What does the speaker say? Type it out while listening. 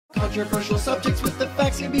Controversial subjects with the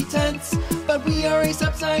facts can be tense, but we are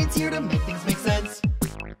ASAP Science here to make things make sense.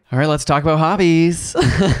 All right, let's talk about hobbies.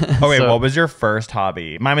 Oh wait, what was your first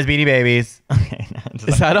hobby? Mine was Beanie Babies. Okay, no,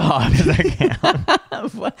 Is that a hobby? does that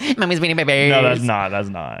count? Mommy's Beanie Babies. No, that's not. That's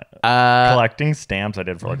not. Collecting stamps I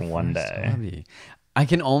did for like one day. Hobby. I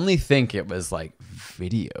can only think it was like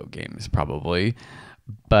video games probably,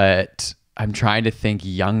 but I'm trying to think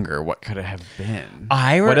younger. What could it have been?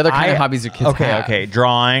 What other kind of hobbies do kids have? Okay,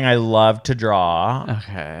 drawing. I love to draw.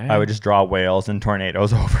 Okay. I would just draw whales and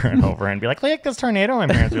tornadoes over and over and be like, look, this tornado. My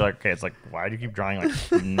parents would be like, okay, it's like, why do you keep drawing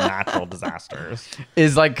like natural disasters?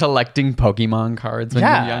 Is like collecting Pokemon cards when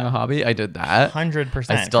you're young a hobby? I did that.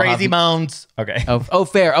 100%. Crazy Bones. Okay. Oh,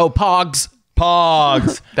 fair. Oh, Pogs.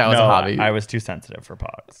 Pogs. That was a hobby. I was too sensitive for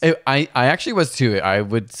Pogs. I actually was too. I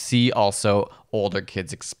would see also older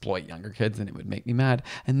kids exploit younger kids, and it would make me mad.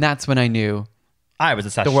 And that's when I knew I was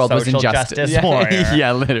a the world was social injustice. justice warrior.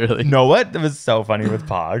 Yeah, literally. Know what? It was so funny with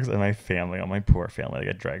Pogs and my family. Oh, my poor family. They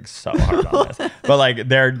get dragged so hard on this. But like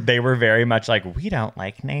they were very much like, we don't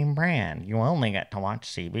like name brand. You only get to watch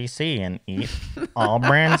CBC and eat all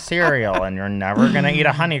brand cereal, and you're never gonna eat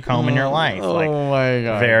a honeycomb in your life. Like, oh my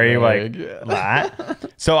god. Very like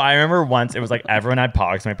that. So I remember once it was like everyone had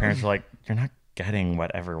Pogs. My parents were like, you're not getting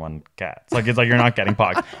what everyone gets. Like it's like you're not getting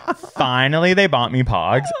Pogs. Finally, they bought me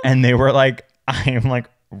Pogs, and they were like, I'm like,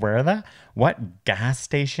 what gas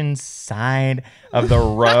station side of the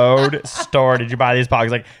road store did you buy these Pogs?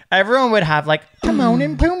 Like everyone would have like Timon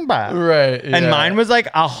and Pumbaa. Right. Yeah. And mine was like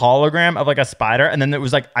a hologram of like a spider. And then it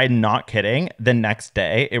was like, I'm not kidding. The next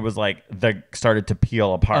day it was like started to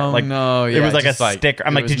peel apart. Oh, like no. Yeah, it was like a sticker.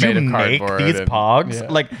 I'm like, did you make these Pogs? Yeah.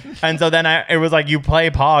 Like, and so then it was like, you play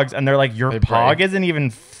Pogs and they're like, your Pog isn't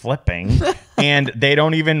even flipping and they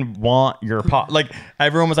don't even want your Pog. Like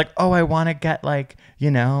everyone was like, oh, I want to get like, you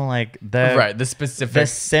know, like the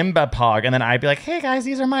Simba Pog. And then I'd be like, hey guys,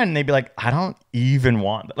 these are mine. And they'd be like, I don't even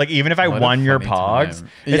want them. Like even if I won your Pogs,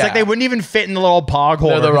 it's like they wouldn't even fit in the little Pog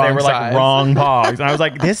holder. They were like wrong Pogs. And I was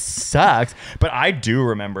like, this sucks. But I do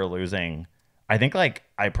remember losing. I think like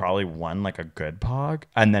I probably won like a good Pog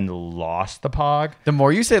and then lost the Pog. The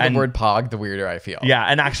more you say the word Pog, the weirder I feel. Yeah.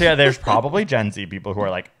 And actually there's probably Gen Z people who are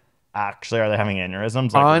like, actually, are they having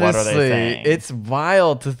aneurysms? Like, honestly, what are they saying? It's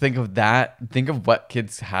wild to think of that. Think of what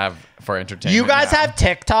kids have for entertainment. You guys have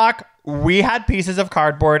TikTok? We had pieces of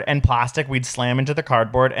cardboard and plastic we'd slam into the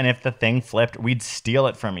cardboard, and if the thing flipped, we'd steal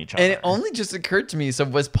it from each other. And it only just occurred to me, so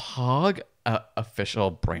was Pog a official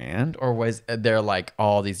brand, or was there like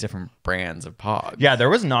all these different brands of Pogs? Yeah, there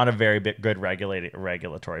was not a very good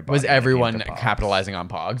regulatory body. Was everyone capitalizing on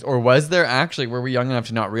Pogs, or was there actually, were we young enough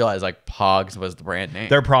to not realize like Pogs was the brand name?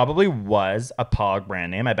 There probably was a Pog brand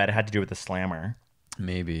name. I bet it had to do with the slammer.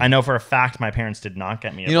 Maybe. I know for a fact my parents did not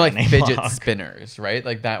get me a brand like name fidget Pog. Spinners, right?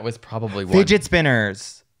 Like that was probably one. Fidget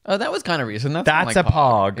spinners. Oh, that was kind of recent. That's like a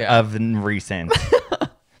Pog of recent.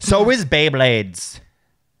 So is Beyblades.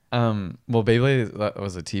 Well, Beyblade, that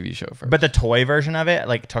was a TV show first. But the toy version of it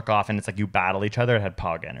like took off and it's like you battle each other. It had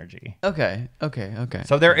Pog energy. Okay.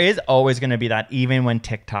 So there is always going to be that even when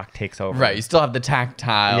TikTok takes over. Right. You still have the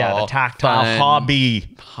tactile. Yeah, the tactile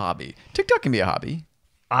hobby. TikTok can be a hobby.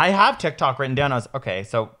 I have TikTok written down as, okay,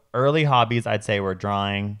 so early hobbies I'd say were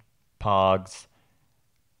drawing, Pogs,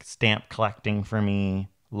 stamp collecting for me,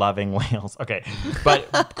 loving whales. Okay.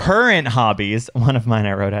 But current hobbies, one of mine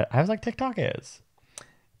I wrote out, I was like, TikTok is.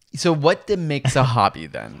 So what makes a hobby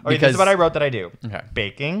then? Okay, this is what I wrote that I do. Okay.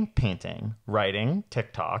 Baking, painting, writing,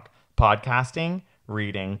 TikTok, podcasting,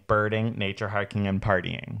 reading, birding, nature hiking, and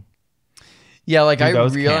partying. Yeah, like I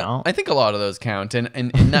think a lot of those count. And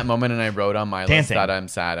in that moment, and I wrote on my list that I'm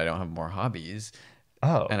sad I don't have more hobbies.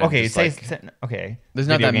 Oh, and okay. Okay. There's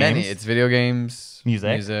not that many. It's video games,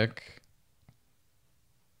 music.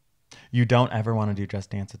 You don't ever want to do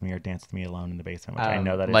Just Dance With Me or Dance With Me Alone in the basement, which I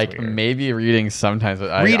know that is like weird. Maybe reading sometimes.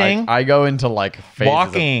 But I go into like phases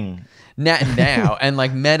walking now and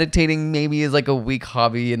like meditating maybe is like a week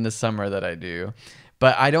hobby in the summer that I do.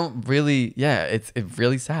 But I don't really, it's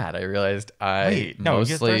really sad. I realized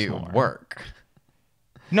mostly work.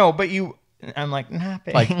 No, but I'm like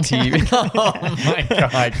napping. Like TV. Oh my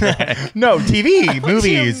God. No, TV,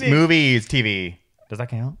 movies, TV. Does that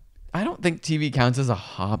count? I don't think TV counts as a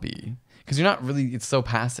hobby because you're not really, it's so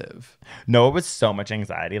passive. No, it was so much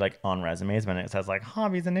anxiety like on resumes when it says like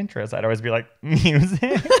hobbies and interests. I'd always be like music.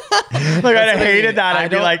 Like I hated that. I'd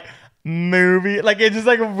be like, movie, like it's just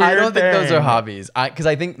like a weird I don't thing. think those are hobbies because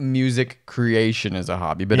I think music creation is a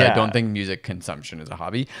hobby, but I don't think music consumption is a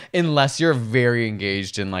hobby unless you're very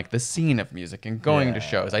engaged in like the scene of music and going to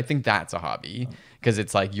shows. I think that's a hobby because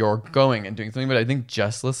it's like you're going and doing something, but I think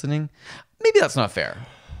just listening, maybe that's not fair.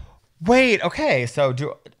 Wait, okay. So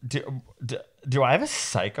do I have a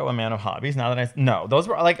psycho amount of hobbies now that no, those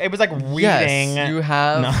were like, it was like reading. Yes, you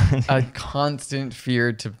have a constant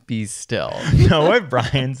fear to be still. You know what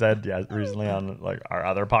Brian said recently on like our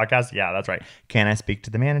other podcast? Yeah, that's right. Can I speak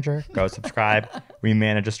to the manager? Go subscribe. We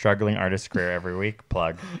manage a struggling artist career every week.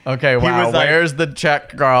 Plug. Okay, wow. Like, where's the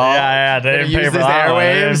check, girl? Yeah, they didn't pay for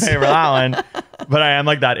that one. But I am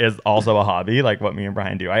like, that is also a hobby. Like what me and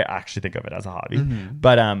Brian do. I actually think of it as a hobby. Mm-hmm.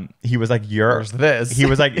 But he was like, He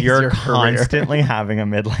was like, you're constantly having a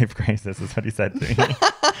midlife crisis, is what he said to me.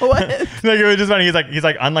 What? Like it was just funny. He's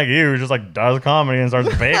like, unlike you, who just like does comedy and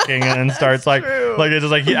starts baking and starts like it's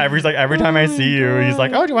just like every time I see you, he's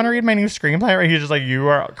like, oh, do you want to read my new screenplay? Right? He's just like, you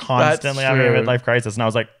are constantly having a midlife crisis. And I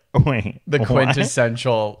was like, wait, the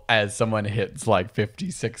quintessential as someone hits like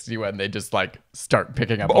 50, 60 when they just like start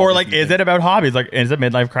picking up. Or like, is it about hobbies? Like, is it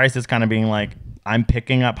midlife crisis kind of being like, I'm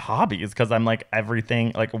picking up hobbies because I'm like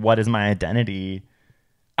everything, like what is my identity?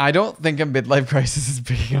 I don't think a midlife crisis is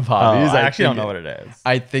picking up hobbies. I actually don't know what it is.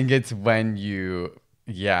 I think it's when you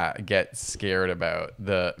get scared about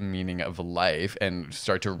the meaning of life and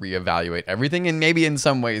start to reevaluate everything, and maybe in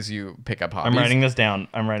some ways you pick up hobbies. I'm writing this down.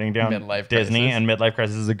 Midlife Disney crisis. And midlife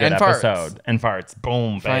crisis is a good episode. And farts.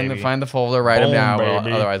 Boom, baby. Find the folder, write them down.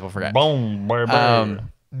 Otherwise we'll forget. Boom, baby.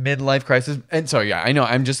 Midlife crisis. And so I know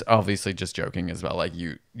I'm just obviously just joking as well. Like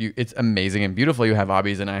you it's amazing and beautiful you have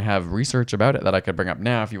hobbies, and I have research about it that I could bring up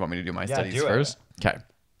now if you want me to do my studies first. Okay.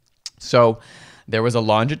 So there was a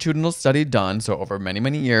longitudinal study done, so over many,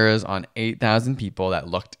 many years, on 8,000 people that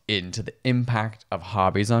looked into the impact of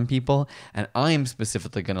hobbies on people. And I'm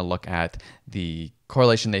specifically going to look at the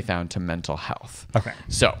correlation they found to mental health. Okay.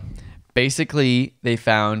 So basically, they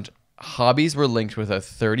found hobbies were linked with a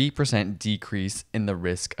 30% decrease in the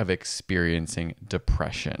risk of experiencing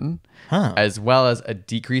depression, as well as a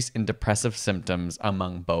decrease in depressive symptoms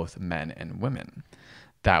among both men and women.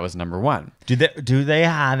 That was number one. Do they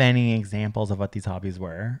have any examples of what these hobbies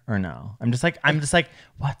were or no? I'm just like,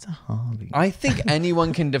 what's a hobby? I think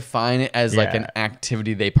anyone can define it as like an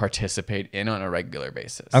activity they participate in on a regular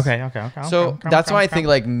basis. Okay. So that's why I think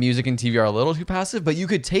like music and TV are a little too passive, but you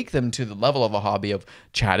could take them to the level of a hobby of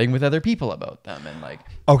chatting with other people about them and like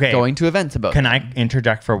going to events about them. Can I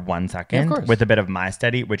interject for 1 second? Yeah, of course. With a bit of my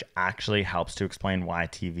study, which actually helps to explain why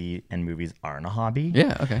TV and movies aren't a hobby?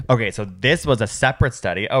 Yeah, okay. Okay, so this was a separate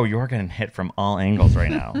study. Oh, you're getting hit from all angles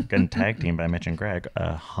right now. Getting tag teamed by Mitch and Greg.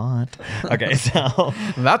 Hot. Okay, so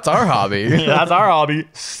that's our hobby. That's our hobby.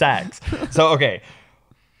 Sex. So, okay.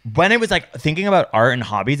 When it was like thinking about art and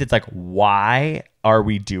hobbies, it's like, why are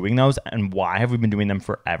we doing those and why have we been doing them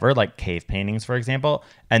forever? Like cave paintings, for example.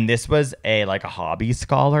 And this was a hobby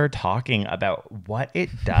scholar talking about what it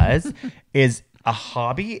does is a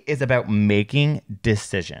hobby is about making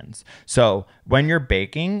decisions. So when you're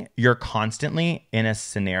baking, you're constantly in a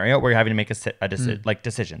scenario where you're having to make like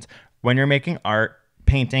decisions. When you're making art,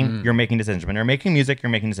 painting, you're making decisions. When you're making music, you're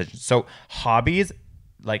making decisions. So hobbies,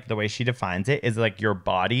 like the way she defines it, is like your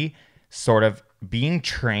body sort of being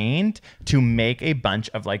trained to make a bunch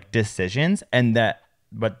of like decisions, and that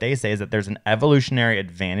what they say is that there's an evolutionary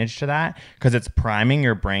advantage to that because it's priming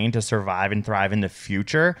your brain to survive and thrive in the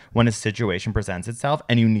future when a situation presents itself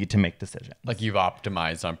and you need to make decisions. Like you've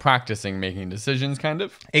optimized on practicing making decisions, kind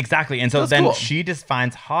of? Exactly. And so she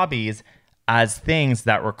defines hobbies as things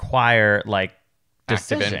that require like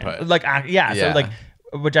decision. Active input. Like, so like,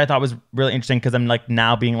 which I thought was really interesting because I'm like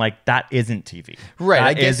now being like, that isn't TV. Right. That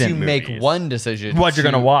I guess you movies. make one decision. What you're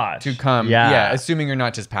going to watch. To come. Yeah. Assuming you're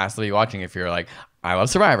not just passively watching. If you're like, I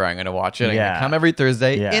love Survivor, I'm going to watch it. I'm going to come every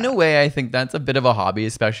Thursday. Yeah. In a way, I think that's a bit of a hobby,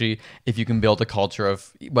 especially if you can build a culture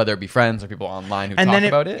of whether it be friends or people online who talk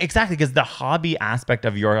about it. Exactly, because the hobby aspect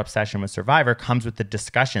of your obsession with Survivor comes with the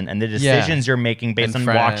discussion and the decisions you're making based on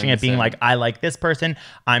watching it, being like, I like this person.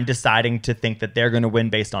 I'm deciding to think that they're going to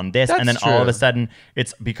win based on this. And then all of a sudden,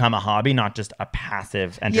 it's become a hobby, not just a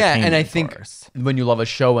passive entertainment. Yeah, and I think when you love a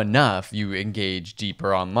show enough, you engage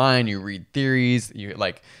deeper online, you read theories, you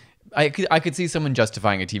like... I could see someone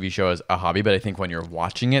justifying a TV show as a hobby, but I think when you're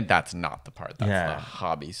watching it, that's not the part that's the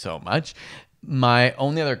hobby so much. My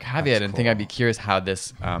only other caveat, and thing I'd be curious how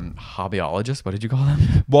this hobbyologist, what did you call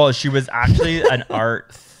them? Well, she was actually an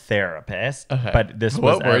art therapist, but this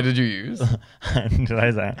was... What word did you use? Did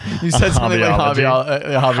I say? You said something like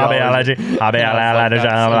hobbyology.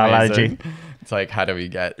 Hobbyology. It's like, how do we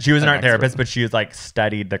get... She was an art therapist, but she was like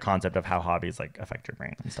studied the concept of how hobbies like affect your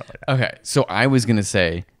brain and stuff like that. Okay, so I was going to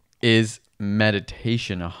say... Is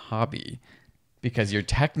meditation a hobby? Because you're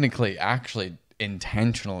technically actually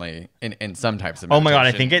intentionally in some types of meditation. Oh my God,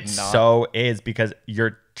 I think it so is because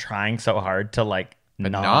you're trying so hard to like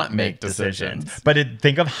not make decisions. But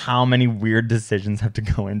think of how many weird decisions have to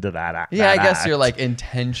go into that. Yeah, I guess you're like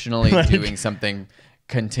intentionally doing something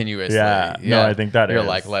continuously. Yeah, no, I think that you're is.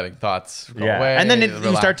 like letting thoughts go away. And then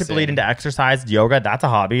you start to bleed into exercise, yoga. That's a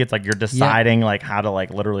hobby. It's like you're deciding like how to like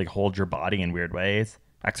literally hold your body in weird ways.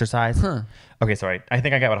 Exercise. Okay, sorry. I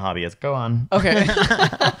think I get what a hobby is. Go on. Okay.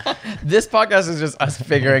 This podcast is just us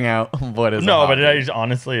figuring out what is. No, but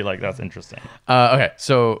honestly, like that's interesting. Okay,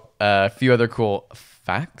 so a few other cool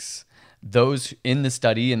facts. Those in the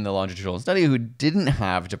study, in the longitudinal study, who didn't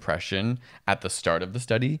have depression at the start of the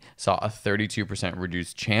study saw a 32%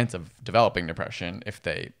 reduced chance of developing depression if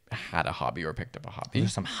they had a hobby or picked up a hobby.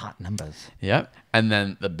 There's some hot numbers. Yep. And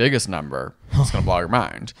then the biggest number, it's going to blow your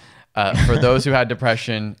mind. For those who had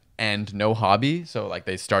depression and no hobby, so like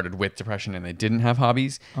they started with depression and they didn't have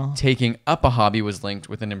hobbies, taking up a hobby was linked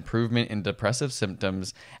with an improvement in depressive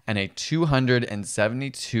symptoms and a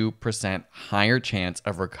 272% higher chance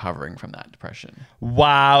of recovering from that depression.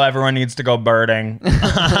 Wow, everyone needs to go birding.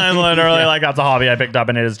 I'm literally like, that's a hobby I picked up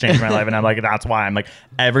and it has changed my life. And I'm like, that's why. I'm like,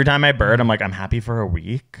 every time I bird, I'm like, I'm happy for a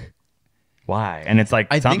week. Why? And it's like,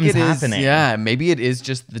 I think it happening. is, yeah, maybe it is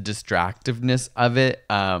just the distractiveness of it.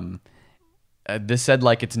 This said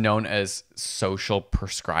like it's known as social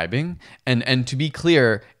prescribing. And to be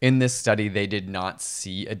clear, in this study, they did not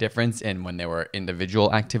see a difference in when there were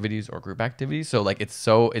individual activities or group activities. So like it's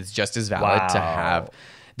just as valid to have.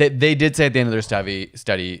 They did say at the end of their study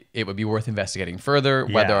it would be worth investigating further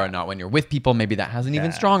whether or not when you're with people, maybe that has an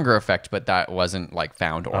even stronger effect, but that wasn't like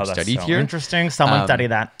found or studied so here. Interesting. Someone study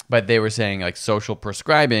that. But they were saying like social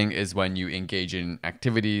prescribing is when you engage in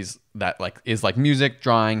activities that like is like music,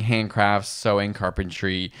 drawing, handcrafts, sewing,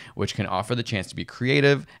 carpentry, which can offer the chance to be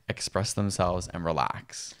creative, express themselves, and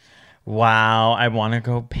relax. Wow, I want to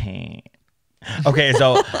go paint. Okay,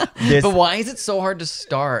 so this. But why is it so hard to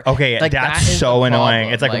start? Okay, like, that's so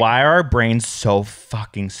annoying. It's like, why are our brains so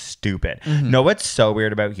fucking stupid? Know what's so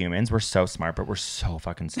weird about humans? We're so smart, but we're so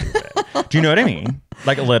fucking stupid. Do you know what I mean?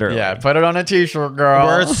 Like literally. Yeah, put it on a t-shirt, girl.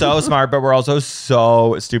 We're so smart, but we're also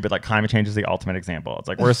so stupid. Like climate change is the ultimate example. It's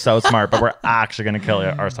like we're so smart, but we're actually gonna kill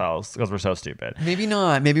ourselves because we're so stupid. Maybe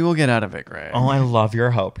not. Maybe we'll get out of it, Greg. Oh, I love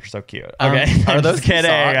your hope. You're so cute. Okay, are those kidding?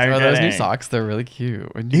 Socks? Are those new socks? They're really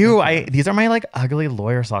cute. Ew, these are my like ugly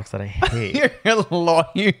lawyer socks that I hate. Your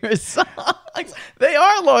lawyer socks. They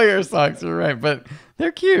are lawyer socks. You're right, but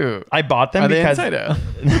they're cute. I bought them because they inside out?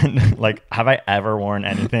 like, have I ever worn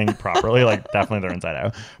anything properly? Like, definitely they're inside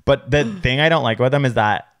out. But the thing I don't like about them is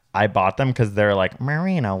that I bought them because they're like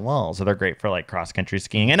merino wool, so they're great for like cross country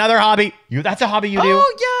skiing. Another hobby. That's a hobby you do.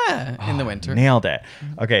 Oh yeah, in the winter. Nailed it.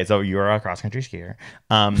 Okay, so you're a cross country skier.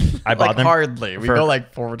 I bought them hardly. We go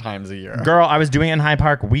like 4 times a year. Girl, I was doing it in High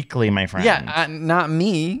Park weekly, my friend. Yeah, not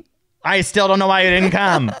me. I still don't know why you didn't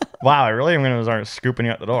come. Wow, I really am gonna start scooping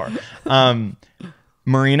you at the door.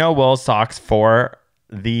 Merino wool socks for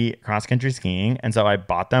the cross country skiing, and so I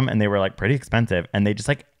bought them, and they were like pretty expensive, and they just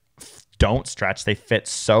like don't stretch. They fit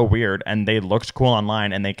so weird, and they looked cool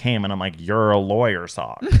online, and they came, and I'm like, you're a lawyer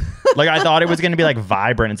sock. Like I thought it was gonna be like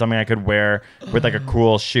vibrant and something I could wear with like a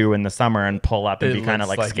cool shoe in the summer and pull up and be kind of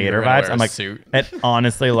like skater vibes. I'm like, it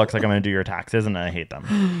honestly looks like I'm gonna do your taxes, and I hate them.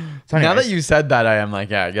 So anyways, now that you said that, I am like,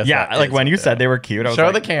 yeah, I guess. Yeah, like when you said they were cute, I was show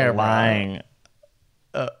like, the camera. Lying.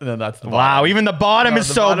 No, that's the bottom. Wow, even the bottom is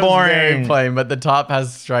so boring. Very plain, but the top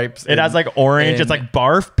has stripes. It has like orange. It's like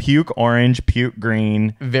barf, puke, orange, puke,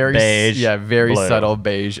 green, very beige. Yeah, very blue. subtle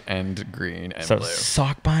beige and green and so blue.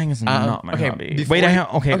 Sock buying is not my hobby. Wait,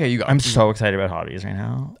 okay, you go. I'm so excited about hobbies right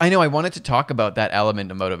now. I know. I wanted to talk about that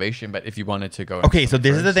element of motivation, but if you wanted to go, okay, so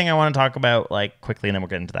this is the thing I want to talk about like quickly, and then we'll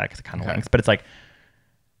get into that because it kind of links. But it's like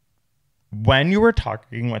when you were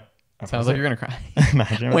talking with. Sounds like you're gonna cry.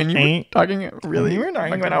 Imagine when you were talking really. When you were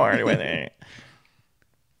talking about how hard with it.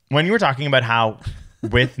 When you were talking about how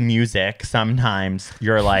with music sometimes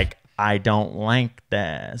you're like, I don't like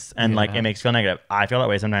this, and like it makes you feel negative. I feel that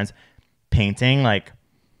way sometimes. Painting, like,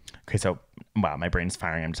 okay, so wow, my brain's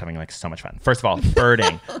firing. I'm just having like so much fun. First of all,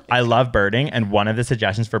 birding. I love birding, and one of the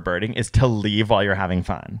suggestions for birding is to leave while you're having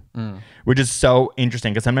fun, which is so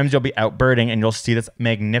interesting because sometimes you'll be out birding and you'll see this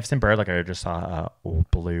magnificent bird. Like I just saw a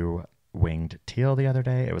blue winged teal the other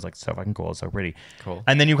day. It was like so fucking cool. It's so pretty. Cool.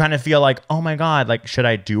 And then you kind of feel like, oh my God, like, should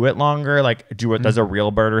I do it longer? Like, does a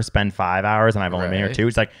real birder spend 5 hours and I've only been here 2?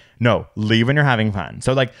 It's like, no, leave when you're having fun.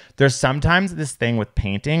 So like, there's sometimes this thing with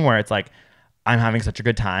painting where it's like, I'm having such a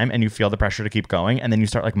good time and you feel the pressure to keep going. And then you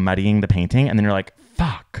start like muddying the painting and then you're like,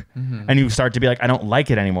 fuck. And you start to be like, I don't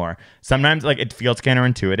like it anymore. Sometimes like it feels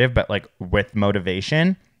counterintuitive, but like with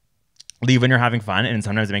motivation, leave when you're having fun. And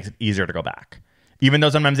sometimes it makes it easier to go back. Even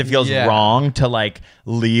though sometimes it feels wrong to like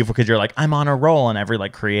leave because you're like, I'm on a roll, and every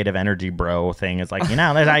like creative energy bro thing is like,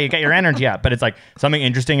 that's how you get your energy up. But it's like something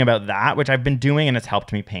interesting about that, which I've been doing, and it's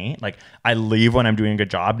helped me paint. Like I leave when I'm doing a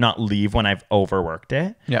good job, not leave when I've overworked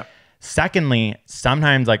it. Yeah. Secondly,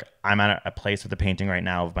 sometimes like I'm at a place with a painting right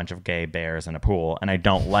now of a bunch of gay bears in a pool, and I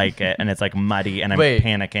don't like it, and it's like muddy, and I'm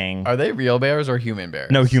panicking. Are they real bears or human bears?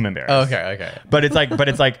 No, human bears. Oh, okay. But it's like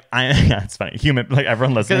it's funny. Human, like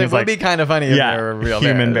everyone listening is like, it would be kind of funny if they were real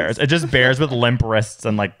human bears. It just bears with limp wrists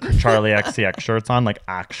and like Charlie XCX shirts on, like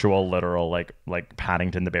actual literal like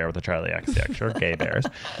Paddington the bear with a Charlie XCX shirt, gay bears.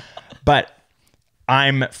 But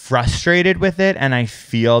I'm frustrated with it, and I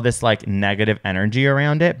feel this like negative energy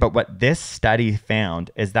around it. But what this study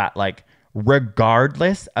found is that like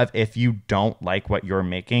regardless of if you don't like what you're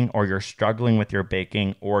making, or you're struggling with your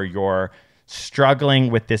baking, or you're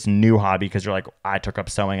struggling with this new hobby because you're like, I took up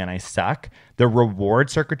sewing and I suck, the reward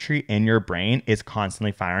circuitry in your brain is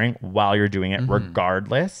constantly firing while you're doing it,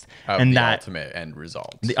 regardless of the ultimate end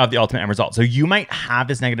result. Of the ultimate end result. So you might have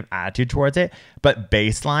this negative attitude towards it, but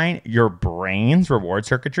baseline, your brain's reward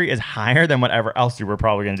circuitry is higher than whatever else you were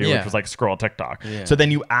probably going to do, which was like scroll TikTok. So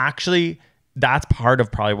then you actually, that's part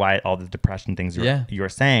of probably why all the depression things you're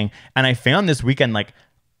saying. And I found this weekend, like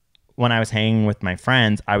when I was hanging with my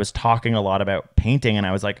friends, I was talking a lot about painting, and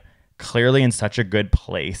I was like clearly in such a good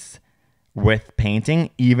place with painting,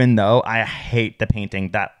 even though I hate the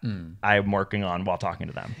painting that I'm working on while talking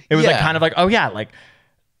to them. It was like kind of like,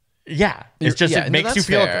 it's just, it makes you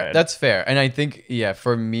feel good. That's fair. And I think,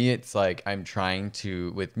 for me, it's like I'm trying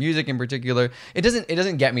to, with music in particular, it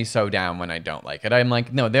doesn't get me so down when I don't like it. I'm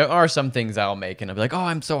like, no, there are some things I'll make and I'll be like, oh,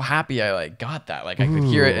 I'm so happy I like got that. Like I could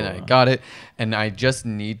hear it and I got it. And I just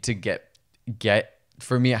need to get,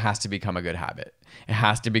 for me, it has to become a good habit. It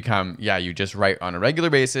has to become, you just write on a regular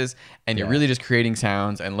basis, and you're really just creating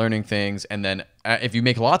sounds and learning things. And then if you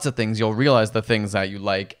make lots of things, you'll realize the things that you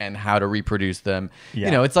like and how to reproduce them.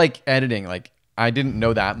 You know, it's like editing. Like I didn't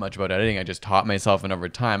know that much about editing. I just taught myself, and over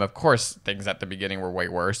time, of course, things at the beginning were way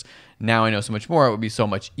worse. Now I know so much more. It would be so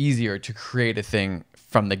much easier to create a thing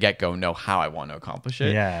from the get-go, know how I want to accomplish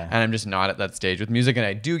it. And I'm just not at that stage with music, and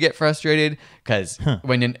I do get frustrated because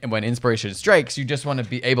when inspiration strikes, you just want to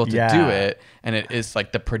be able to do it, and it is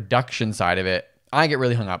like the production side of it. I get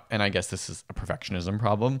really hung up, and I guess this is a perfectionism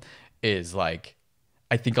problem, is like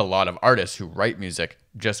I think a lot of artists who write music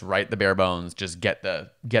just write the bare bones, just get the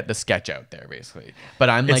sketch out there, basically. But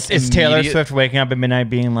I'm like, it's Taylor Swift waking up at midnight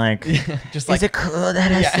being like, just like, is it cool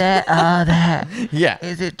that I said all that?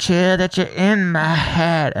 Is it chill that you're in my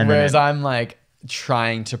head? And whereas I'm like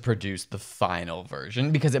trying to produce the final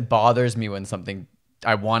version because it bothers me when something,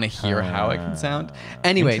 I want to hear how it can sound.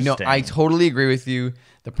 Anyway, no, I totally agree with you.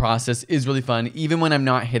 The process is really fun. Even when I'm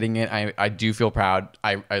not hitting it, I do feel proud.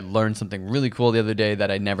 I learned something really cool the other day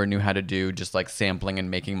that I never knew how to do, just like sampling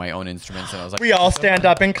and making my own instruments. And I was like, we all stand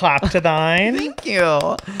up and clap to thine. Thank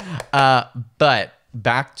you. But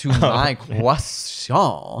back to my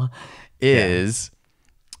question is,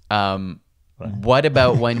 what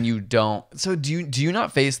about when you don't? So do you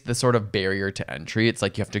not face the sort of barrier to entry? It's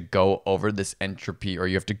like you have to go over this entropy, or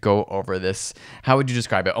you have to go over this. How would you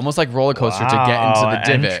describe it? Almost like roller coaster to get into the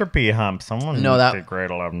divot. Entropy hump. Someone did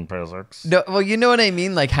grade 11 physics. No, well, you know what I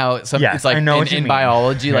mean. Like how it's like in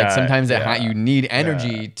biology. Like sometimes you need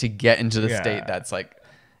energy to get into the state that's like.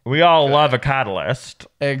 We all love a catalyst.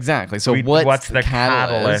 Exactly. So what's the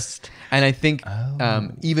catalyst? And I think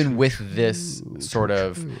even with this sort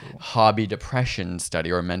of hobby depression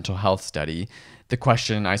study or mental health study, the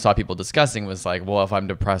question I saw people discussing was like, well, if I'm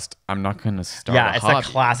depressed, I'm not going to start a hobby. It's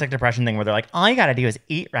a classic depression thing where they're like, all you got to do is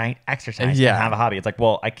eat right, exercise, and have a hobby. It's like,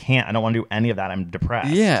 well, I can't. I don't want to do any of that. I'm depressed.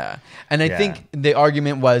 Yeah. And I think the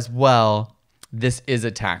argument was, well, this is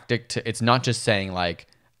a tactic to, it's not just saying like,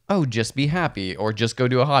 oh, just be happy or just go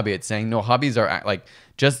do a hobby. It's saying, no, hobbies are like,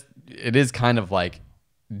 it is kind of like,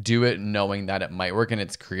 do it knowing that it might work, and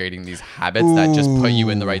it's creating these habits that just put you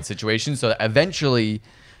in the right situation so that eventually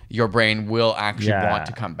your brain will actually want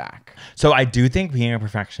to come back. So I do think being a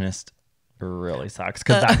perfectionist really sucks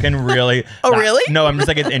because that can really really? No, I'm just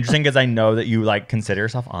like, it's interesting because I know that you like consider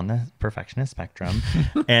yourself on the perfectionist spectrum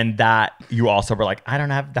and that you also were like, I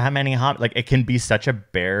don't have that many hobbies. Like it can be such a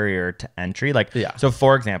barrier to entry. Like so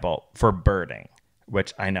for example, for birding,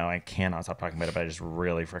 which I know I cannot stop talking about it, but I just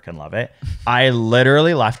really freaking love it. I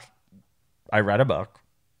literally I read a book,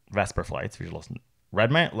 Vesper Flights, if you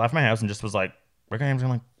left my house and just was like, okay, I'm just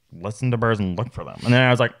gonna like listen to birds and look for them. And then I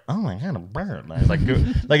was like, oh my God, a bird. And I was like,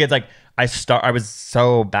 it's like, I was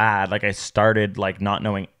so bad. Like I started like not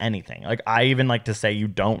knowing anything. Like I even like to say you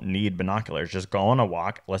don't need binoculars. Just go on a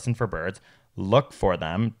walk, listen for birds, look for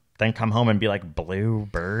them, then come home and be like blue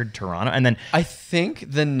bird Toronto. And then I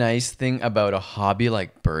think the nice thing about a hobby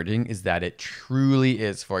like birding is that it truly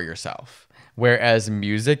is for yourself. Whereas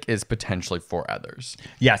music is potentially for others.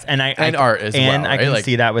 Yes, and art as well. And I can like,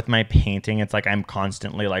 see that with my painting. It's like I'm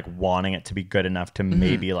constantly like wanting it to be good enough to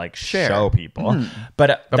maybe like show people.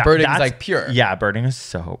 But birding is like pure. Yeah, birding is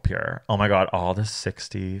so pure. Oh my god, all the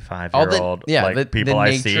 65-year-old people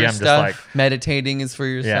I see, I'm just like meditating is for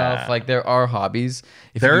yourself. Yeah. Like there are hobbies.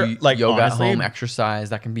 If They're, you like, yoga honestly, at home, exercise,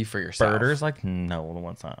 that can be for yourself. Birders, like, no,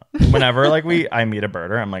 what's that? Whenever like I meet a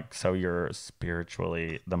birder, I'm like, so you're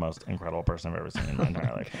spiritually the most incredible person I've ever seen in my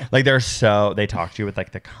entire life. Like they talk to you with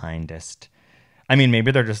like the kindest. I mean,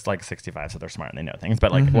 maybe they're just like 65, so they're smart and they know things,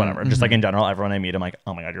 but like whatever. Just like in general, everyone I meet, I'm like,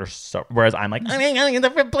 oh my god, you're so. Whereas I'm like,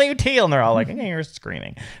 the blue teal, and they're all like, okay, you're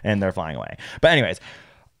screaming, and they're flying away. But anyways,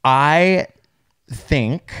 I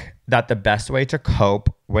think that the best way to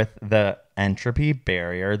cope with the entropy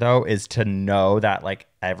barrier though is to know that like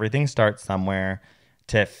everything starts somewhere,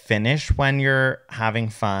 to finish when you're having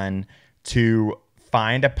fun, to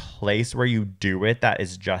find a place where you do it that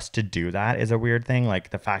is just to do that is a weird thing. Like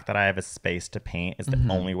the fact that I have a space to paint is the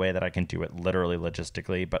only way that I can do it literally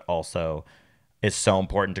logistically, but also is so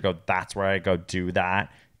important to go, that's where I go do that.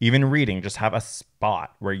 Even reading, just have a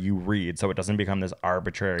spot where you read so it doesn't become this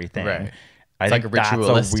arbitrary thing. Right. I It's think like a that's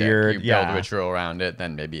ritualistic. a weird, you build a ritual around it,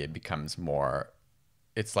 then maybe it becomes more.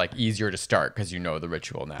 It's like easier to start because you know the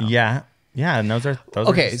ritual now. Yeah. Yeah, and those are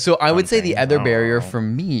okay. just So I would fun say the things. other I barrier don't know. for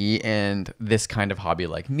me and this kind of hobby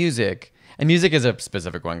like music, and music is a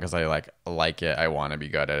specific one because I like it. I want to be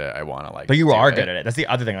good at it. I want to like. But you do are it. good at it. That's the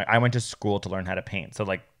other thing. Like I went to school to learn how to paint, so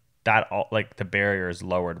like that all like the barrier is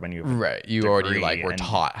lowered when you have a Right. You already degree like were and-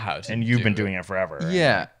 taught how to. and you've do been doing it forever.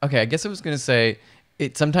 Yeah. Okay. I guess I was gonna say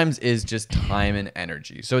it sometimes is just time and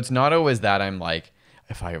energy. So it's not always that I'm like,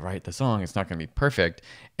 if I write the song, it's not gonna be perfect.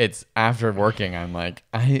 It's after working, I'm like,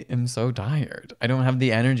 I am so tired. I don't have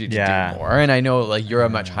the energy to do more. And I know like you're a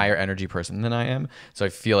much higher energy person than I am. So I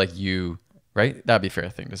feel like you, right? That'd be a fair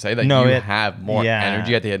thing to say that you have more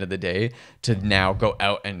energy at the end of the day to now go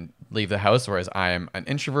out and leave the house. Whereas I am an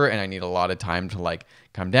introvert and I need a lot of time to like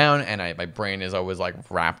come down, and my brain is always like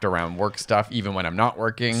wrapped around work stuff, even when I'm not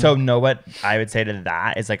working. So know what I would say to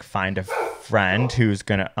that is like find a friend who's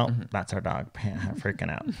gonna. Oh, that's our dog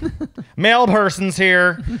freaking out. Male person's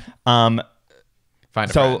here. Find a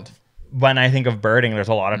friend. When I think of birding, there's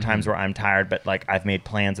a lot of times where I'm tired, but like I've made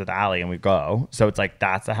plans with Allie and we go. So it's like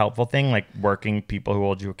that's a helpful thing, like working people who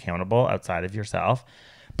hold you accountable outside of yourself.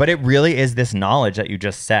 But it really is this knowledge that you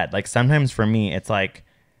just said. Like sometimes for me, it's like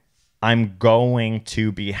I'm going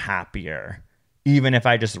to be happier even if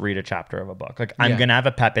I just read a chapter of a book. Like I'm going to have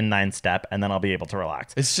a pep in 9 step and then I'll be able to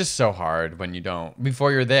relax. It's just so hard when you don't,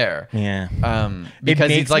 before you're there. Yeah. Because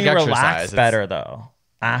it makes it's like me exercise. relax better though.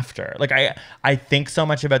 After, like I think so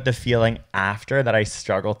much about the feeling after that I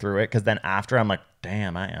struggle through it, because then after I'm like,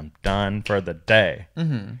 damn, I am done for the day.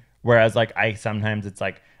 Whereas like sometimes it's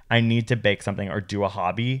like I need to bake something or do a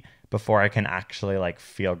hobby before I can actually like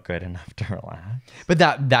feel good enough to relax. But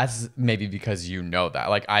that's maybe because you know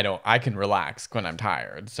that. Like I can relax when I'm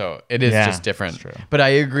tired. So it is just different. True. But I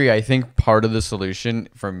agree. I think part of the solution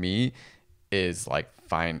for me is like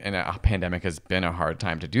fine, and a pandemic has been a hard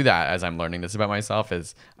time to do that, as I'm learning this about myself,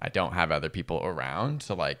 is I don't have other people around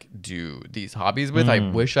to like do these hobbies with. I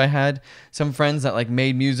wish I had some friends that like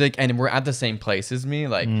made music and were at the same place as me,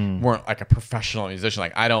 like weren't like a professional musician.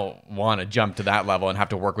 Like I don't want to jump to that level and have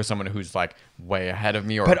to work with someone who's like way ahead of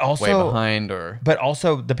me or way behind. Or but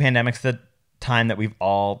also the pandemic's the time that we've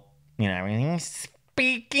all, you know, everything's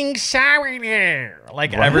baking sourdough.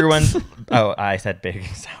 Like everyone's. Oh, I said baking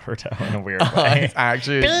sourdough in a weird way. It's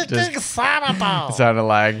actually baking sourdough. Sounded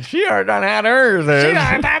like she already done had hers.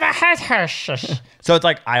 So it's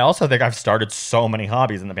like I also think I've started so many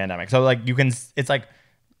hobbies in the pandemic. So like it's like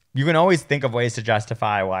you can always think of ways to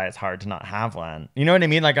justify why it's hard to not have one. You know what I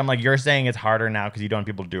mean? Like I'm like, you're saying it's harder now because you don't have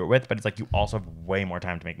people to do it with, but it's like you also have way more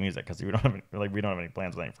time to make music because we don't have any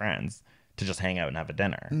plans with any friends to just hang out and have a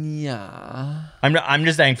dinner. Yeah. I'm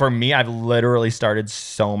just saying, for me, I've literally started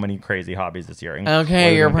so many crazy hobbies this year.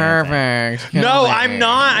 Okay, you're perfect. No, I'm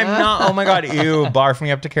not. Oh my God. Ew. Barf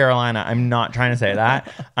me up to Carolina. I'm not trying to say that.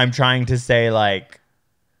 I'm trying to say like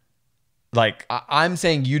I'm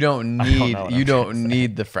saying you don't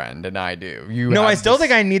need the friend, and I do. I still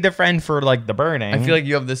think I need the friend for like the birding. I feel like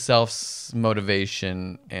you have the self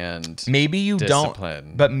motivation and maybe you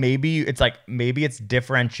discipline. don't, but maybe it's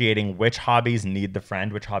differentiating which hobbies need the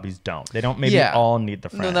friend, which hobbies don't. They don't maybe all need the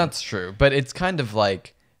friend. No, that's true. But it's kind of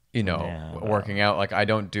like, you know, working out. Like I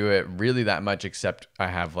don't do it really that much, except I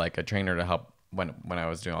have like a trainer to help when I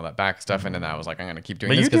was doing all that back stuff, and then I was like, I'm gonna keep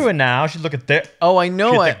doing but this. But you do it now. She's look at this. Oh, I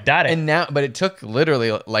know. And now, but it took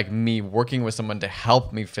literally like me working with someone to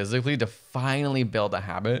help me physically to finally build a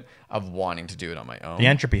habit of wanting to do it on my own. The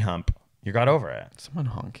entropy hump. You got over it. Someone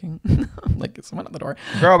honking, like someone at the door.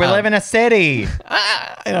 Girl, we live in a city.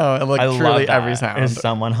 I know. Like I truly love every sound is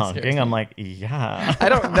someone honking. I'm like, yeah. I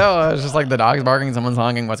don't know. It's just like the dog's barking, someone's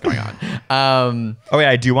honking. What's going on? Okay,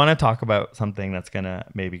 I do want to talk about something that's gonna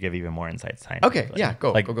maybe give even more insights. Okay, yeah,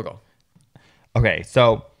 go. Okay,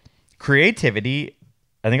 so creativity.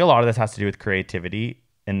 I think a lot of this has to do with creativity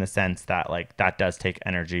in the sense that like that does take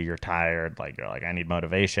energy. You're tired. Like you're like, I need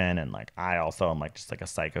motivation, and like I also am like just like a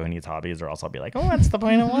psycho who needs hobbies, or else I'll be like, oh, what's the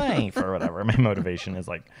point of life or whatever. My motivation is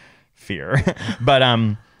like fear, but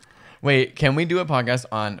Wait, can we do a podcast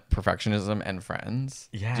on perfectionism and friends?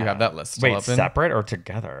 Yeah. Do you have that list still open? Separate or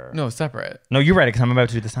together? No, separate. No, you read it because I'm about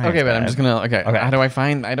to do the science. Okay, but I'm guide. just gonna. Okay. How do I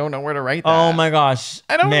find? I don't know where to write that. Oh my gosh,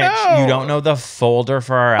 I don't Mitch, know. You don't know the folder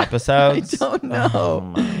for our episodes? I don't know. Oh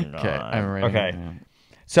my god. Okay, I'm ready. Okay,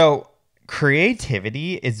 so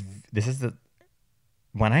creativity is.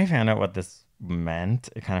 When I found out what this meant,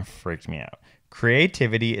 it kind of freaked me out.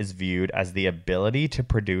 Creativity is viewed as the ability to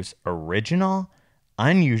produce original,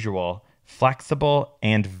 unusual, flexible,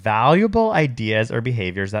 and valuable ideas or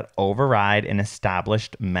behaviors that override an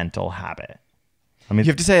established mental habit. I mean,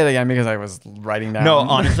 You have to say it again because I was writing down. no,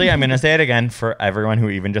 honestly, I'm going to say it again for everyone who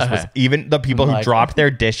even just was, even the people who dropped their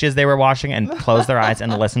dishes they were washing and closed their eyes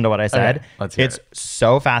and listened to what I said. Okay, let's hear it's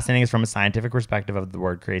so fascinating. It's from a scientific perspective of the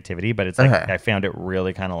word creativity, but it's like, I found it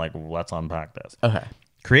really kind of like, let's unpack this. Okay.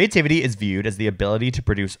 Creativity is viewed as the ability to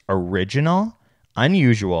produce original,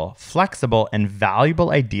 unusual, flexible, and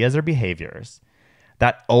valuable ideas or behaviors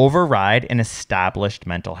that override an established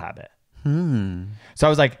mental habit. So I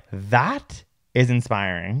was like, that is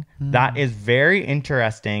inspiring. That is very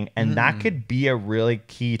interesting. And that could be a really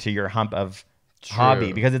key to your hump of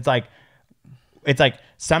hobby, because it's like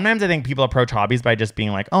sometimes I think people approach hobbies by just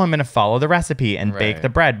being like, oh, I'm going to follow the recipe and bake the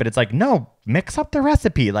bread. But it's like, no, mix up the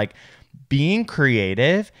recipe. Like being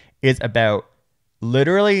creative is about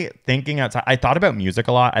literally thinking outside. I thought about music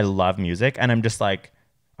a lot. I love music. And I'm just like,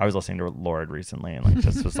 I was listening to Lorde recently and like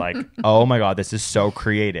just was like, oh my God, this is so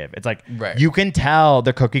creative. It's like, you can tell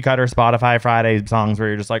the cookie cutter Spotify Friday songs where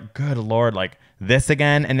you're just like, good Lord, like this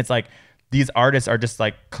again. And it's like, these artists are just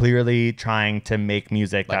like clearly trying to make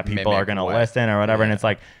music like that people are going to listen or whatever. And it's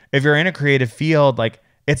like, if you're in a creative field, like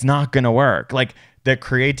it's not going to work. Like the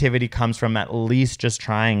creativity comes from at least just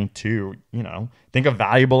trying to, you know, think of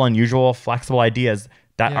valuable, unusual, flexible ideas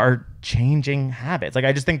that are changing habits. Like,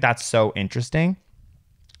 I just think that's so interesting.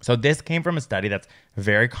 So this came from a study that's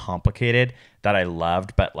very complicated that I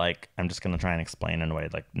loved, but like, I'm just going to try and explain in a way,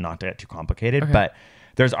 like not to get too complicated, but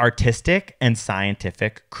there's artistic and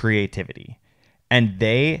scientific creativity. And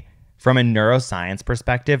they, from a neuroscience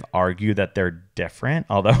perspective, argue that they're different.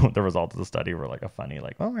 Although the results of the study were like a funny,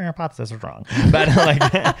 like, well, our hypothesis is wrong. But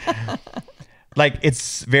like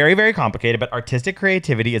it's very, very complicated. But artistic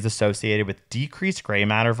creativity is associated with decreased gray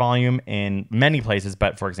matter volume in many places.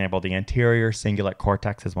 But for example, the anterior cingulate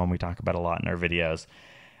cortex is one we talk about a lot in our videos.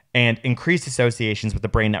 And increased associations with the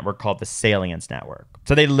brain network called the salience network.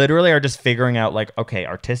 So they literally are just figuring out like, okay,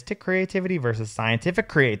 artistic creativity versus scientific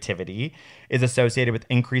creativity is associated with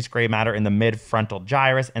increased gray matter in the midfrontal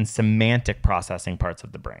gyrus and semantic processing parts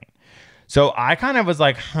of the brain. So I kind of was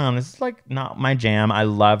like, this is like not my jam. I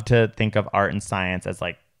love to think of art and science as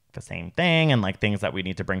like the same thing and like things that we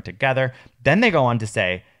need to bring together. Then they go on to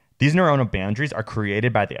say these neuronal boundaries are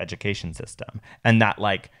created by the education system, and that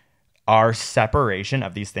like our separation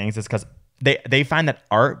of these things is because they find that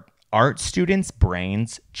art students'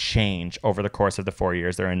 brains change over the course of the 4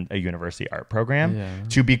 years they're in a university art program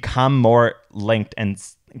to become more linked and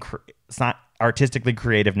artistically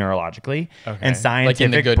creative neurologically and scientific like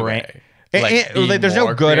in a good brain. way. There's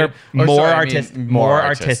no good or more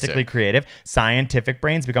artistically creative. Scientific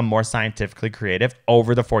brains become more scientifically creative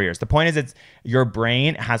over the 4 years. The point is, it's your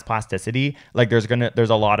brain has plasticity. Like there's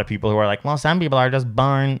a lot of people who are like, well, some people are just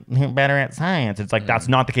born better at science. It's like that's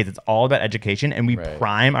not the case. It's all about education, and we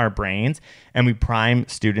prime our brains and we prime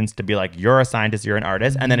students to be like, you're a scientist, you're an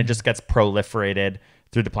artist, and then it just gets proliferated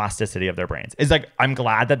through the plasticity of their brains. It's like, I'm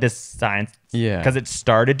glad that this science, because it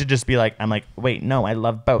started to just be like, I'm like, wait, no, I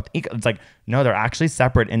love both. It's like, no, they're actually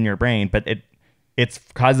separate in your brain, but it's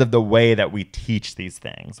because of the way that we teach these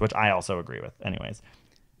things, which I also agree with anyways.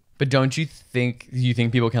 But don't you think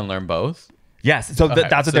people can learn both? Yes. So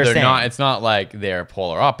that's what they're saying. It's not like they're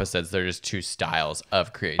polar opposites. They're just two styles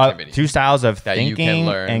of creativity. Two styles of that thinking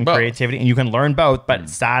and both. creativity. And you can learn both. But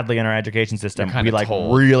sadly, in our education system, we like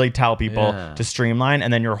really tell people to streamline,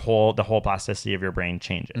 and then the whole plasticity of your brain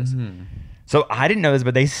changes. So I didn't know this,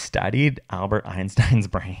 but they studied Albert Einstein's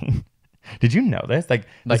brain. Did you know this? Like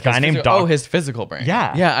this guy named his physical brain.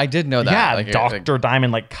 Yeah, I did know that. Yeah, like, Dr.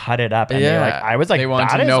 Diamond like cut it up, and I was like, they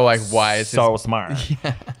wanted to know like why it's so smart.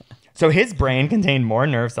 Yeah. So his brain contained more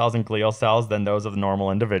nerve cells and glial cells than those of normal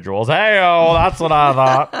individuals. Hey-oh, that's what I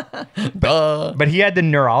thought. But he had the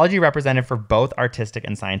neurology represented for both artistic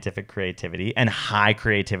and scientific creativity and high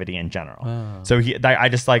creativity in general. So I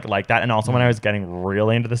just like that. And also when I was getting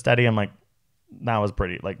really into the study, I'm like, that was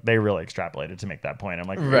pretty, like they really extrapolated to make that point. I'm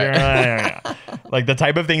like, yeah. Like the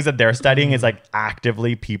type of things that they're studying is like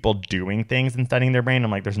actively people doing things and studying their brain.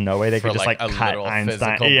 I'm like, there's no way they could just like cut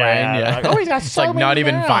Einstein. Yeah. Like, he's got so like not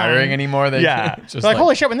even firing anymore. Just like,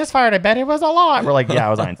 holy shit, when this fired, I bet it was a lot. We're like, yeah,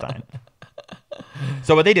 it was Einstein.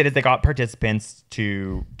 So what they did is they got participants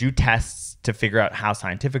to do tests to figure out how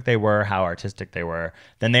scientific they were, how artistic they were.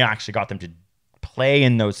 Then they actually got them to play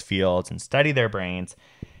in those fields and study their brains.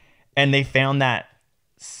 And they found that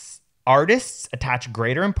artists attach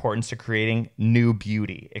greater importance to creating new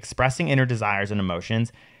beauty, expressing inner desires and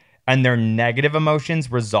emotions, and their negative emotions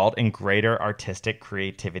result in greater artistic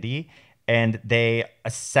creativity. And they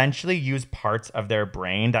essentially use parts of their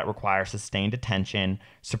brain that require sustained attention,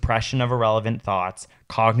 suppression of irrelevant thoughts,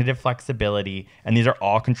 cognitive flexibility, and these are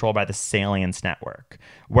all controlled by the salience network.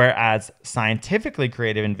 Whereas scientifically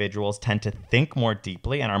creative individuals tend to think more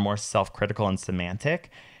deeply and are more self-critical and semantic.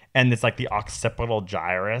 And it's like the occipital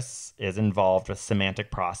gyrus is involved with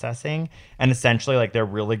semantic processing. And essentially like they're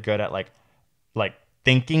really good at like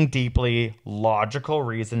thinking deeply, logical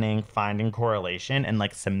reasoning, finding correlation, and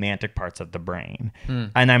like semantic parts of the brain.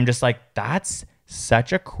 And I'm just like, that's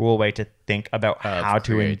such a cool way to think about how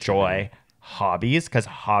to enjoy hobbies, because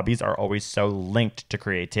hobbies are always so linked to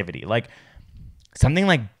creativity. Like something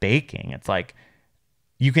like baking, it's like,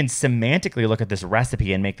 you can semantically look at this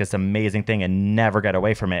recipe and make this amazing thing and never get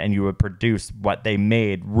away from it. And you would produce what they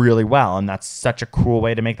made really well. And that's such a cool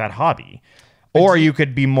way to make that hobby. Or you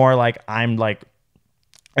could be more like, I'm like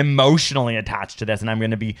emotionally attached to this and I'm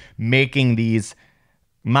going to be making these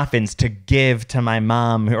muffins to give to my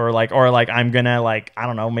mom, or like I'm going to like, I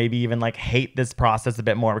don't know, maybe even like hate this process a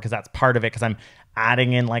bit more because that's part of it. Cause I'm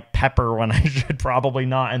adding in like pepper when I should probably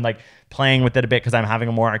not. And like playing with it a bit because I'm having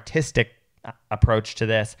a more artistic approach to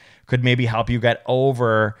this could maybe help you get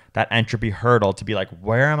over that entropy hurdle to be like,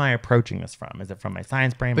 where am I approaching this from? Is it from my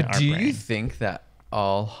science brain? But do you think that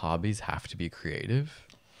all hobbies have to be creative?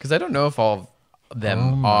 Because I don't know if all of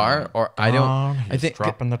them are, or I don't. I think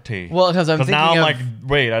dropping the T. Well, because now I'm like,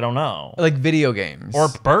 wait, I don't know. Like video games or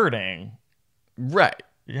birding, right?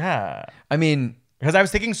 Yeah, I mean. Because I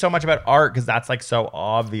was thinking so much about art because that's like so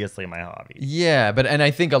obviously my hobby. Yeah, and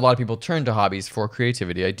I think a lot of people turn to hobbies for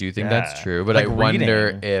creativity. I do think that's true. But like I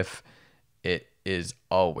wonder if it is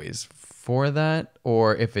always for that,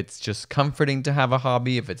 or if it's just comforting to have a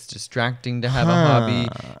hobby, if it's distracting to have a hobby,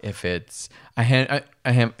 if it's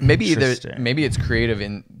maybe it's creative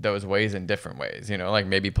in those ways in different ways. You know, like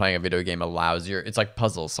maybe playing a video game allows it's like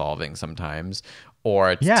puzzle solving sometimes,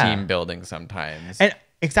 or it's team building sometimes.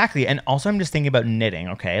 Exactly. And also I'm just thinking about knitting,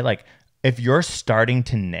 okay? Like if you're starting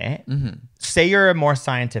to knit, say you're a more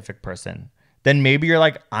scientific person, then maybe you're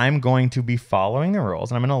like, I'm going to be following the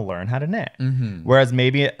rules and I'm going to learn how to knit. Whereas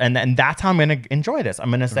maybe, and that's how I'm going to enjoy this.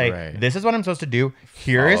 I'm going to say, this is what I'm supposed to do.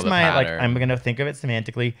 Here is my, like, I'm going to think of it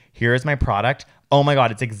semantically. Here is my product. Oh my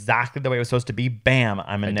God, it's exactly the way it was supposed to be. Bam,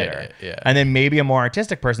 I'm a knitter. And then maybe a more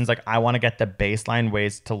artistic person's like, I want to get the baseline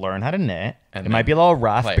ways to learn how to knit. And it might be a little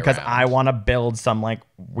rough because I want to build some like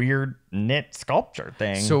weird knit sculpture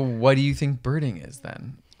thing. So what do you think birding is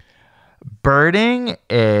then? Birding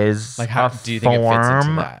is like, how do you think it fits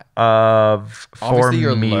into that? Obviously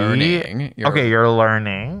you're learning. You're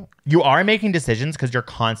learning. You are making decisions because you're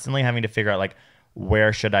constantly having to figure out like,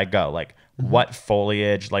 where should I go? Like what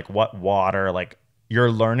foliage, like what water, like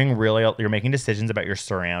you're learning you're making decisions about your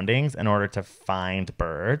surroundings in order to find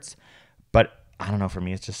birds. But I don't know, for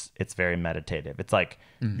me, it's very meditative. It's like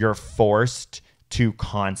you're forced to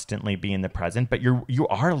constantly be in the present, but you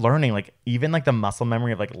are learning, like even like the muscle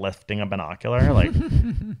memory of like lifting a binocular. Like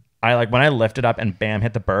I like when I lift it up and bam,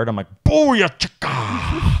 hit the bird, I'm like, booyah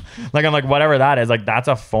chicka. Like I'm like, whatever that is, like that's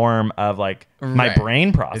a form of like my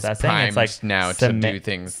brain processing. It's like now to do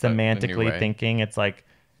things semantically thinking. It's like,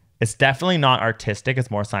 it's definitely not artistic.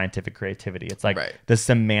 It's more scientific creativity. It's like the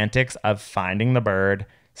semantics of finding the bird,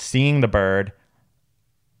 seeing the bird,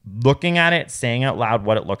 looking at it, saying out loud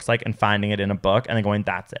what it looks like, and finding it in a book, and then going,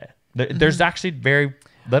 that's it. There's actually very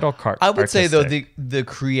little I would say though the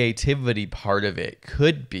creativity part of it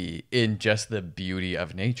could be in just the beauty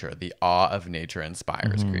of nature. The awe of nature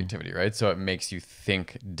inspires creativity, right? So it makes you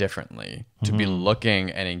think differently, to be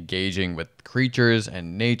looking and engaging with creatures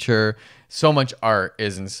and nature. So much art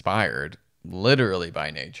is inspired literally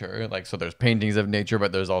by nature. Like, so there's paintings of nature,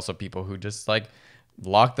 but there's also people who just like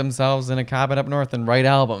lock themselves in a cabin up north and write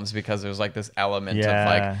albums because there's like this element of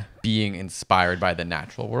like being inspired by the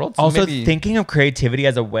natural world. So also thinking of creativity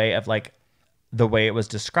as a way of like the way it was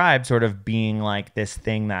described, sort of being like this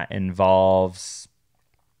thing that involves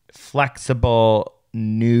flexible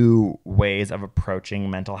new ways of approaching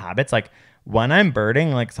mental habits. Like when I'm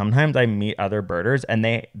birding, like sometimes I meet other birders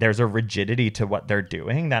and there's a rigidity to what they're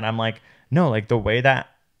doing that I'm like, no, like the way that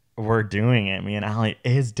we're doing it, me and Allie,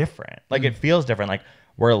 is different. Like it feels different. Like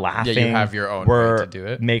we're laughing. Yeah, you have your own way to do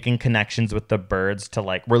it. Making connections with the birds to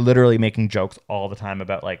like, we're literally making jokes all the time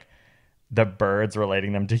about like the birds,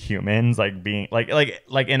 relating them to humans, like being like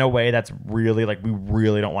in a way that's really like, we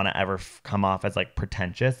really don't want to ever come off as like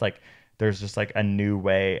pretentious. Like there's just like a new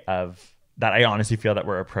way of that. I honestly feel that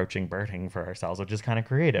we're approaching birding for ourselves, which is kind of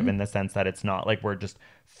creative in the sense that it's not like we're just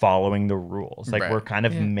following the rules. Like we're kind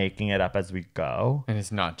of making it up as we go. And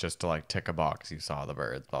it's not just to like tick a box. You saw the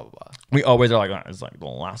birds, blah, blah, blah. We always are like, oh, it's like the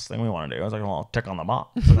last thing we want to do. I was like, well, I'll tick on the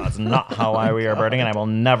box. So that's not how we are birding, and I will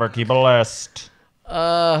never keep a list.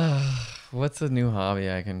 What's a new hobby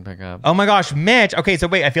I can pick up? Oh my gosh, Mitch. Okay, so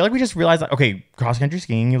wait, I feel like we just realized that, okay, cross-country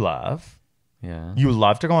skiing you love. Yeah. You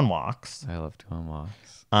love to go on walks. I love to go on walks.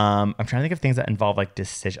 I'm trying to think of things that involve like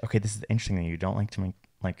decision. Okay, this is the interesting thing. You don't like to make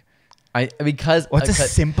like what's a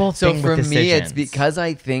simple thing so for with me decisions? It's because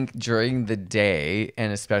I think during the day,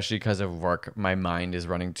 and especially because of work, my mind is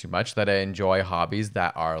running too much, that I enjoy hobbies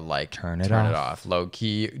that are like turn it off, low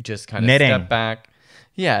key, just kind of knitting. Step back.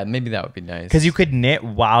 Yeah, maybe that would be nice, because you could knit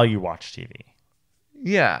while you watch TV.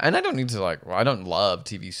 Yeah, and I don't need to like. Well, I don't love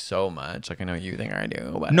TV so much. Like I know you think I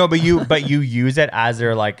do, but no, but you use it as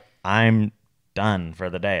they're like, I'm done for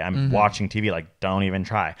the day. I'm watching TV. Like, don't even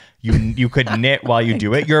try. You could knit while you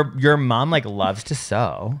do it. Your mom like loves to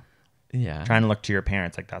sew. Yeah, trying to look to your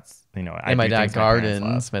parents. Like that's, you know. And my dad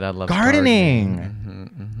gardens. My dad loves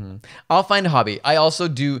gardening. I'll find a hobby. I also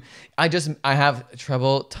do. I have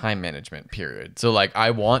trouble time management. Period. So like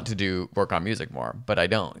I want to work on music more, but I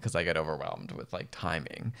don't because I get overwhelmed with like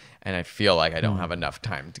timing, and I feel like I don't have enough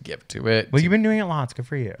time to give to it. Well, you've been doing it lots. Good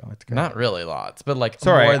for you. It's good. Not really lots, but like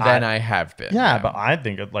more than I have been. Yeah, but I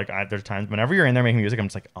think there's times whenever you're in there making music, I'm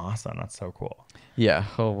just like, awesome. That's so cool. Yeah.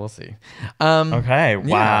 Oh, we'll see. Okay.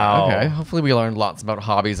 Wow. Yeah, okay. Hopefully we learned lots about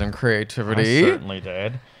hobbies and creativity. I certainly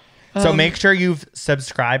did. So make sure you've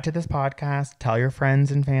subscribed to this podcast. Tell your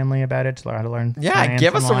friends and family about it to learn how to learn. Yeah,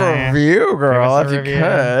 give us a review, girl, if you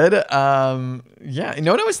could. Yeah, you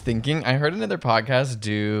know what I was thinking? I heard another podcast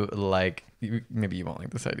do like, maybe you won't like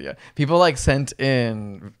this idea. People like sent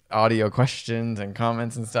in audio questions and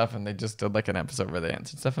comments and stuff, and they just did like an episode where they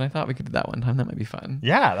answered stuff. And I thought we could do that one time. That might be fun.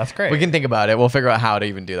 Yeah, that's great. We can think about it. We'll figure out how to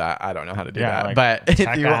even do that. I don't know how to do that, like but if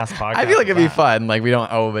you want, I feel like it'd be fun. Like we don't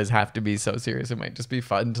always have to be so serious. It might just be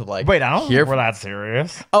fun to like. Wait, I don't think we're that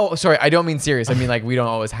serious. Oh, sorry. I don't mean serious. I mean like we don't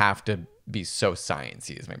always have to be so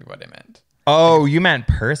sciencey. Is maybe what I meant. Oh, you meant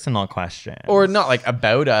personal questions. Or not like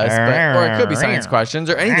about us, but or it could be science questions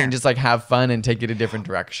or anything. Just like have fun and take it a different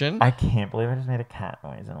direction. I can't believe I just made a cat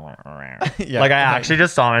noise and went around. Yeah, like I actually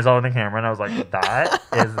just saw myself in the camera and I was like, that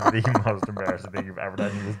is the most embarrassing thing you've ever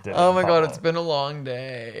done. You just did. Oh my god, it's been a long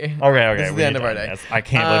day. Okay. This is the end of our day. I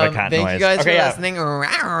can't believe a cat noise. Thank you guys for listening.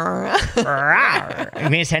 You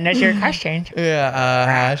mean send us your questions.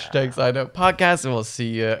 Yeah, hashtag Sidenote podcast, and we'll see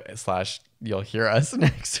you / you'll hear us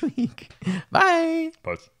next week. Bye.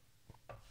 Bye.